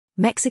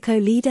Mexico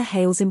leader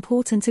hails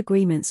important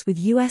agreements with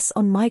U.S.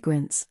 on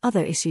migrants,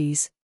 other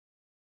issues.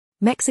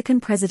 Mexican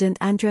President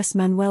Andrés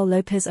Manuel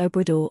López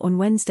Obrador on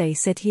Wednesday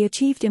said he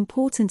achieved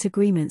important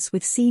agreements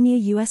with senior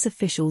U.S.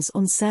 officials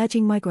on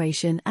surging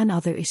migration and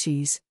other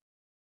issues.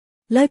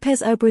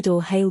 López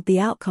Obrador hailed the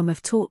outcome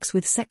of talks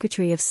with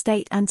Secretary of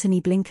State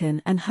Antony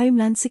Blinken and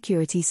Homeland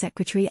Security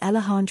Secretary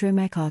Alejandro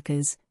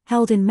Mayorkas,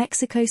 held in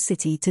Mexico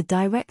City to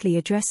directly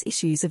address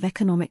issues of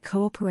economic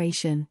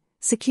cooperation,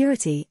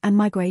 security and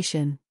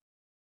migration.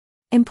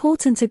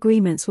 Important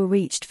agreements were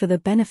reached for the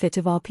benefit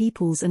of our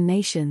peoples and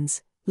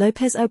nations,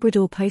 López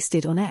Obrador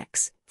posted on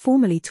X,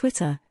 formerly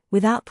Twitter,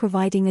 without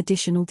providing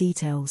additional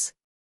details.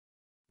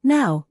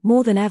 Now,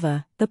 more than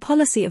ever, the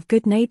policy of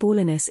good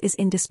neighborliness is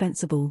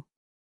indispensable.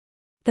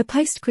 The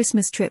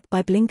post-Christmas trip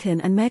by Blinken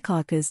and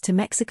Mayorkas to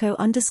Mexico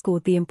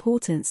underscored the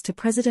importance to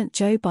President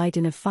Joe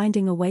Biden of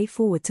finding a way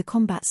forward to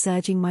combat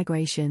surging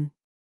migration.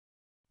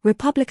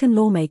 Republican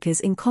lawmakers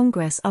in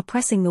Congress are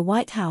pressing the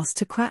White House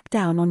to crack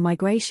down on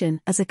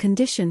migration as a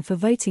condition for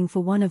voting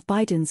for one of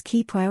Biden's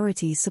key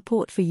priorities: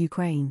 support for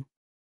Ukraine.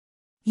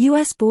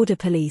 U.S. Border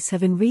Police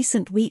have in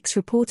recent weeks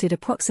reported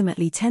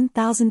approximately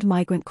 10,000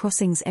 migrant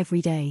crossings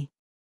every day.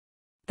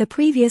 The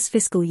previous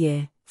fiscal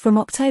year, from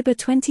October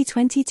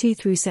 2022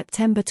 through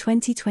September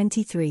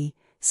 2023,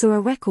 saw a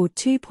record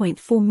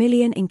 2.4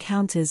 million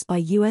encounters by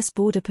U.S.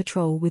 Border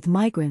Patrol with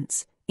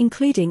migrants,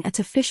 including at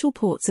official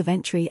ports of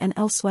entry and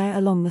elsewhere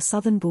along the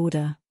southern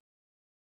border.